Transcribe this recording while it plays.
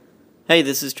Hey,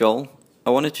 this is Joel. I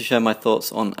wanted to share my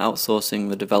thoughts on outsourcing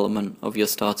the development of your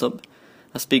startup.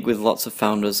 I speak with lots of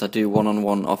founders. I do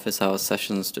one-on-one office hour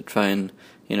sessions to try and,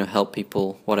 help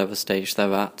people whatever stage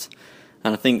they're at.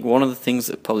 And I think one of the things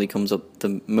that probably comes up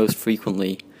the most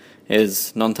frequently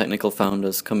is non-technical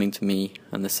founders coming to me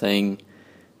and they're saying,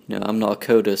 I'm not a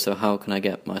coder, so how can I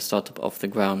get my startup off the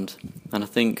ground? And I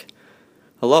think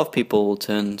a lot of people will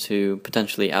turn to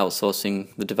potentially outsourcing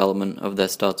the development of their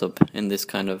startup in this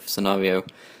kind of scenario.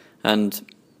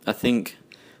 And I think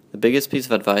the biggest piece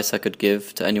of advice I could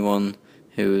give to anyone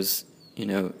who's,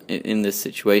 in this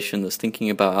situation that's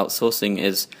thinking about outsourcing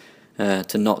is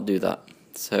to not do that.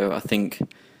 So I think,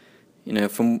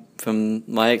 from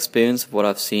my experience of what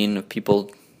I've seen of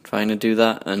people trying to do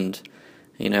that, and,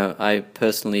 I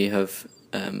personally have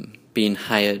been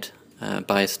hired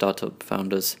by startup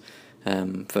founders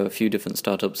for a few different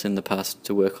startups in the past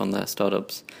to work on their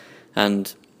startups,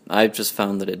 and I've just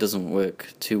found that it doesn't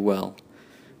work too well.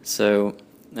 So,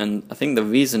 and I think the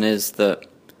reason is that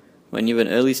when you're an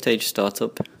early stage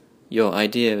startup, your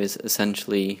idea is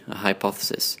essentially a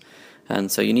hypothesis,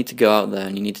 and so you need to go out there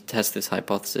and you need to test this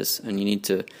hypothesis and you need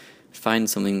to find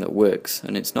something that works,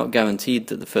 and it's not guaranteed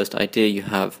that the first idea you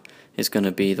have is going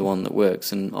to be the one that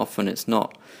works, and often it's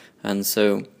not. And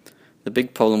so the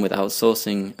big problem with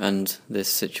outsourcing and this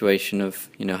situation of,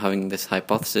 having this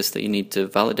hypothesis that you need to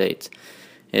validate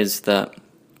is that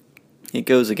it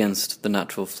goes against the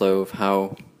natural flow of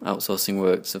how outsourcing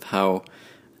works, of how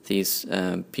these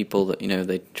people that,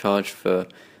 they charge for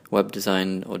web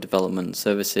design or development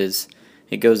services.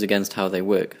 It goes against how they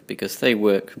work, because they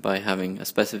work by having a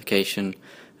specification,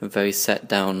 a very set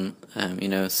down,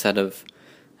 set of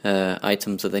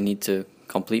items that they need to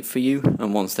complete for you,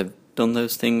 and once they've done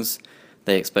those things,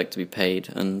 they expect to be paid.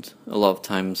 And a lot of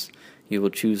times you will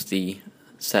choose the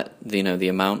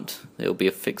amount. It will be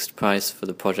a fixed price for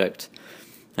the project,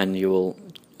 and you will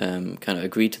kind of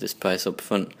agree to this price up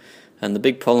front. And the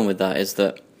big problem with that is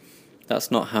that that's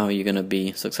not how you're going to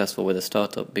be successful with a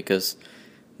startup, because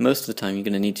most of the time you're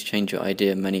going to need to change your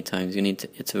idea many times. You need to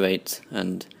iterate,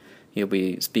 and you'll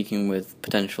be speaking with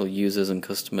potential users and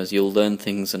customers. You'll learn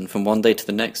things, and from one day to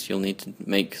the next you'll need to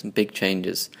make some big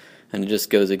changes, and it just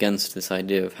goes against this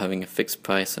idea of having a fixed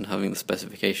price and having the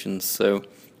specifications. So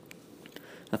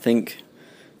I think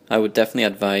I would definitely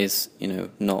advise,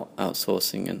 not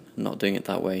outsourcing and not doing it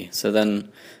that way. So then,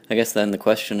 I guess then the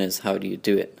question is, how do you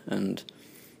do it? And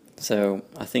so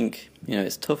I think,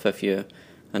 it's tough if you're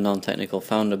a non-technical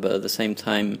founder, but at the same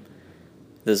time,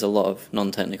 there's a lot of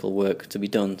non-technical work to be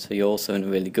done, so you're also in a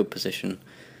really good position.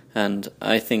 And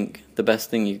I think the best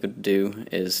thing you could do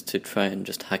is to try and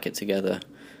just hack it together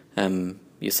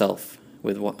yourself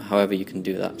with however you can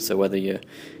do that. So whether you're,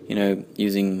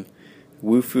 using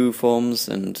Wufoo forms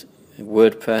and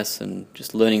WordPress and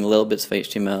just learning little bits of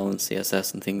HTML and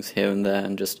CSS and things here and there,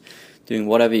 and just doing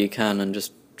whatever you can, and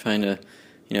just trying to,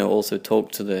 also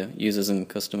talk to the users and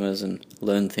customers and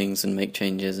learn things and make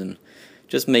changes and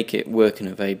just make it work in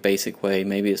a very basic way.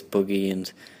 Maybe it's buggy and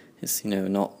it's,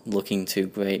 not looking too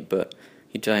great, but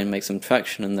you try and make some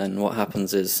traction, and then what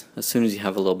happens is, as soon as you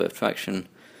have a little bit of traction,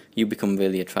 you become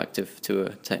really attractive to a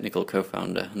technical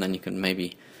co-founder, and then you can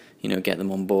maybe, get them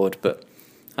on board. But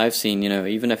I've seen,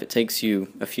 even if it takes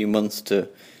you a few months to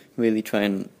really try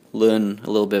and learn a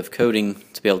little bit of coding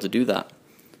to be able to do that,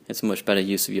 it's a much better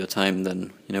use of your time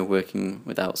than, working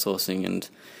with outsourcing,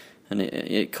 and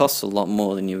it costs a lot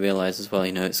more than you realize as well.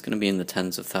 It's going to be in the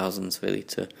tens of thousands really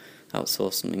to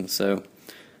outsource something. So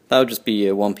that would just be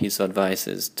one piece of advice,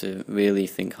 is to really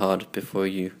think hard before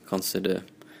you consider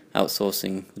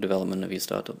outsourcing the development of your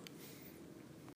startup.